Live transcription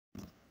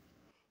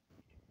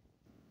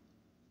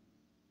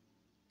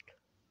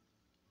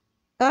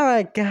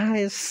Alright,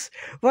 guys,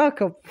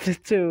 welcome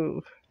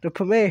to the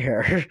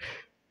premiere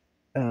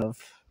of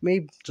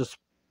me just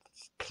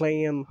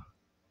playing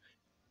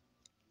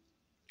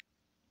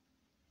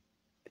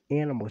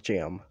Animal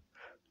Jam.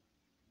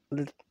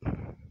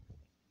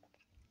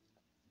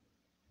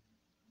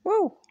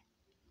 Whoa,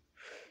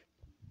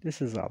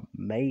 this is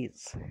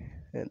amazing.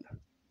 And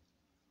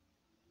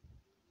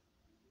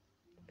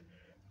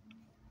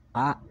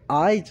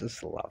I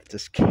just love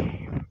this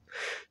game,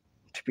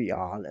 to be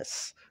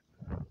honest.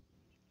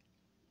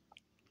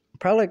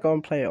 Probably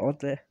gonna play it all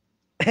day.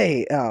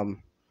 Hey,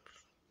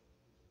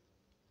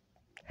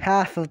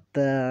 half of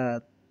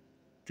the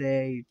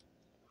day,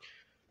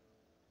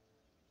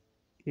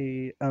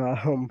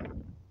 um,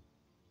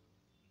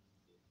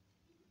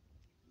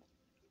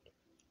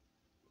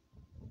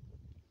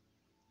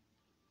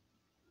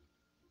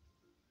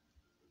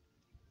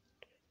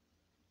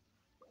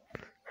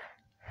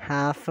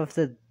 half of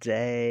the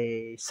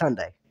day,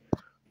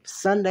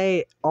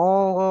 Sunday,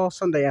 all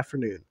Sunday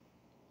afternoon.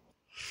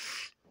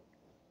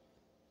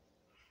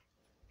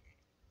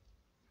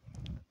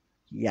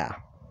 Yeah.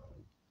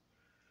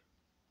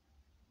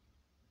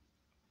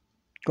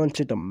 Going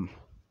to the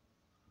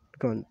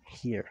going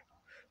here.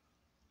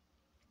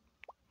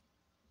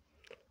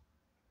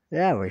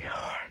 There we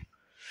are.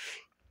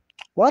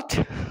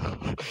 What?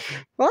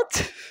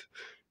 What?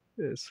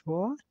 Is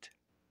what?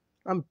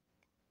 I'm,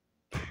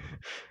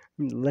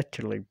 I'm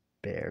literally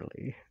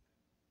barely.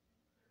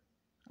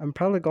 I'm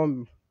probably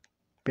going to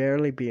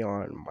barely be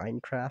on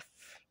Minecraft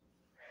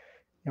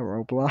and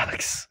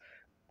Roblox.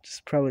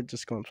 Just going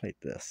to play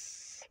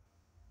this.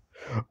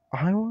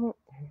 I want.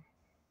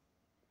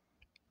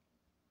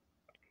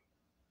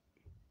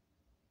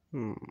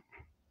 Hmm.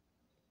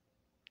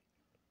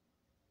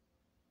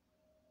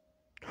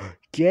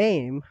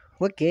 Game?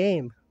 What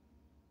game?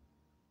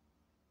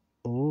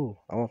 Oh,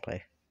 I want to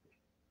play.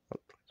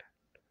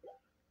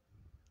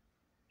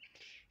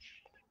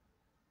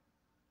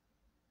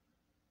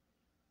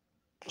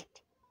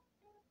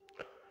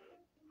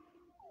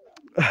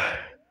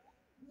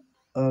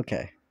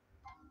 Okay.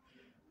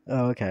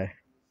 Okay.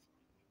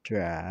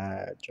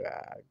 Drag.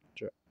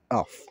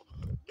 Oh.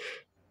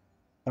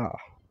 Oh.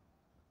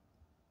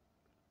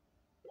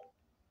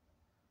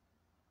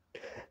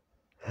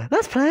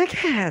 Let's play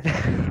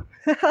again.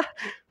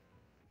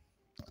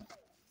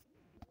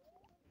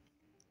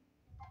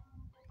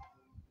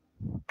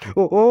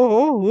 Oh,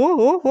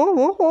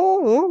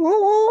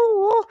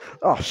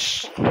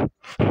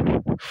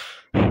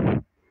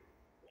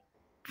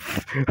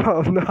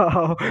 oh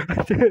no,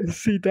 I didn't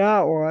see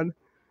that one.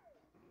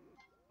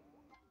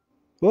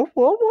 Oh,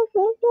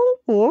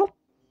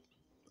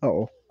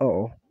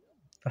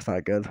 that's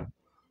not good.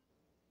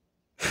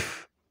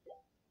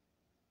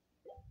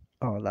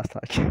 Oh, that's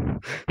not good.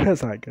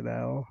 That's not good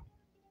at all.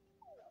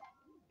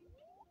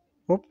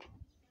 Whoop.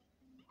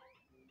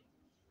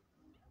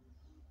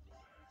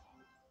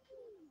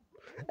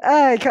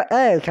 Hey,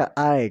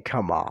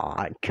 come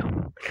on.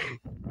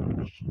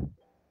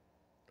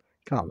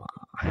 Come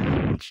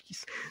on.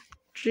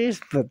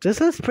 Jeez, but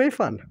this is pretty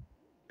fun.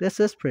 This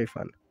is pretty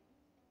fun.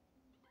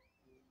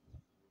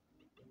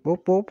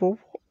 Whoop.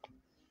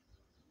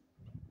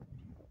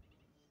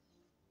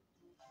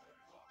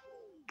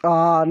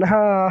 Oh,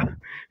 no.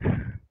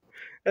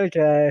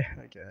 Okay.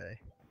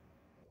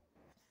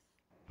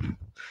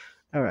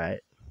 All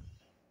right.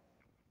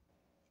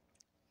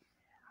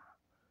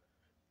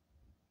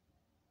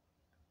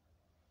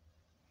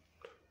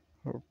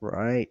 All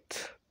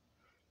right.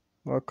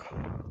 Look.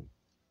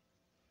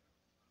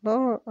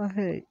 No,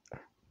 I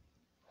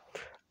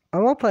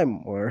want to play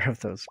more of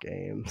those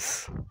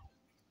games.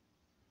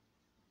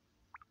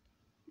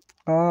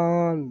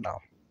 No.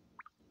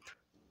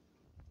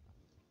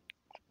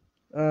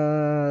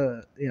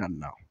 Yeah,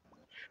 no.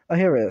 Oh,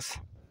 here it is.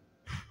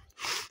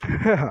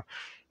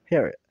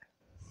 Here it.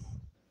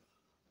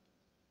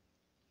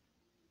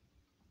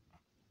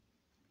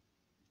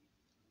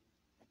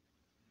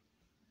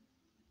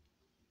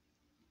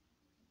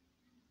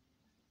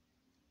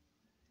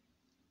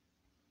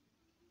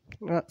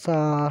 Let's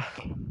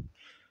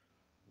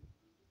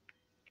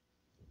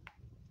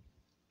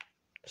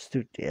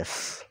do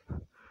this.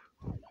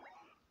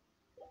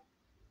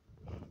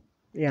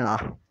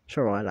 Yeah,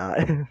 sure, why not?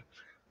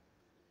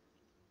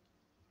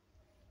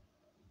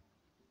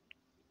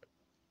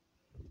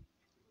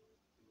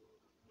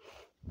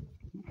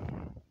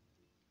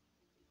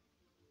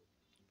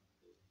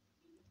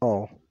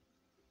 Oh,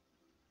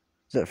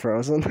 is it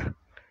frozen?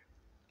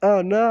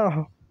 Oh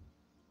no.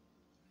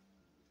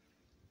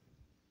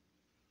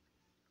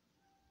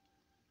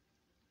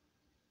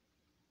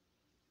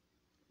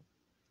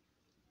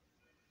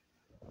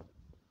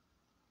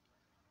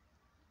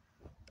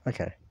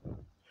 Okay.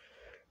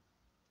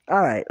 All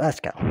right,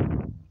 let's go.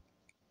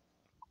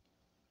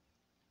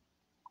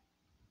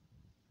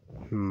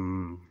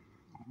 Hmm.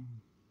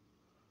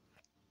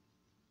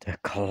 The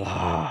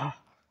claw.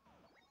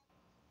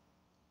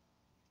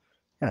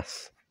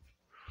 Yes.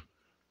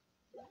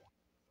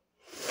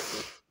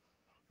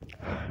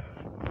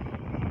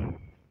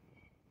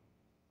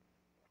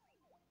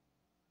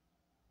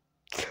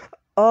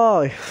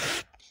 Oh,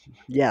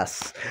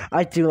 yes.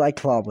 I do like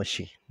claw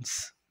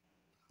machines.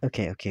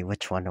 Okay,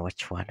 which one?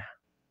 Which one?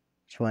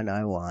 Which one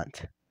I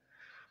want?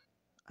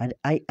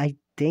 I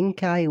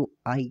think I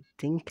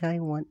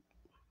want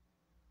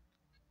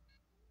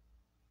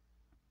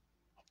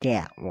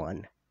that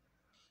one.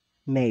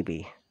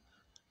 Maybe.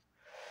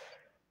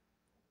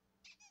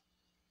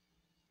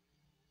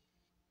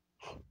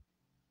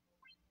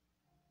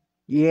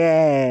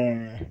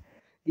 Yeah.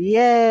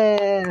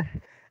 Yeah.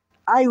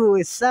 I will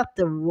accept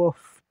the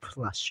wolf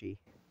plushie.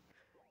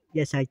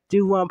 Yes, I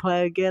do want to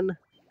play again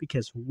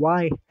because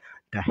why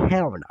the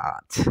hell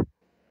not?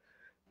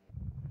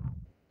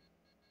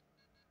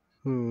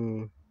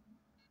 Hmm.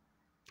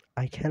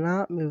 I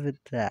cannot move it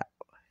that.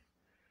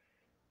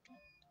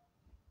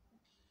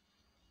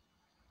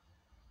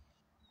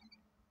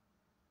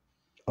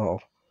 Oh.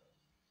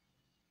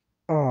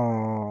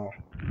 Oh.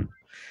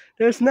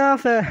 There's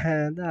nothing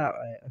that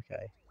way.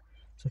 Okay.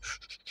 So,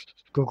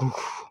 go go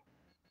go.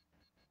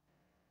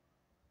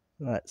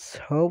 Let's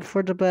hope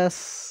for the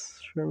best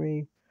for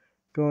me.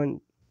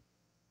 Going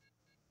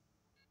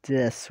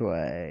this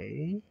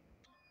way.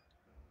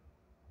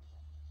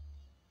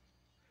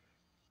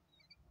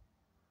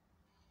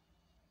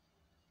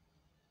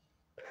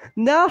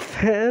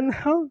 Nothing.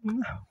 Oh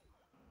no.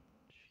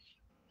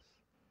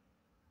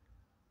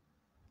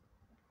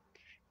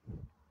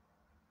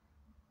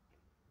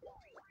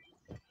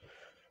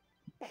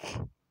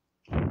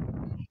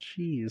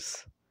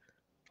 Jeez.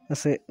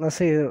 Let's see. Let's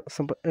see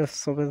if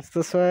something's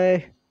this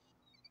way.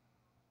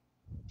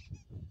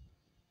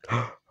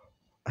 I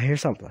hear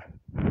something.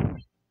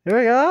 Here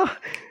we go.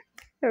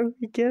 Here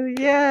we go.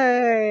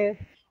 Yay!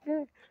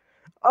 Yay.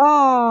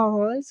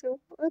 Oh, it's a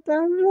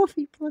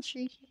Ruffy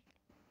plushie.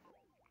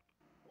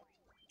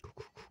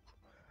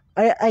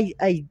 I I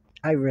I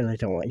I really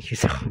don't want to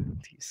use all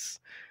these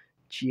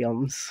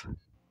gems.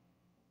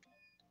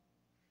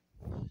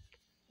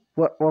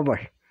 What? One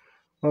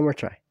more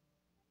try.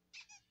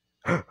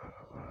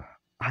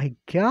 I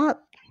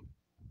got.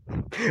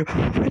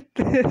 What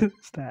is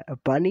that? A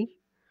bunny?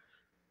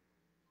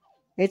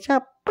 It's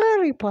a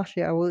bunny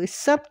plushie. I will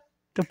accept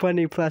the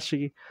bunny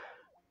plushie.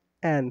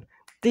 And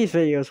these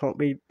videos won't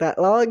be that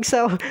long,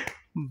 so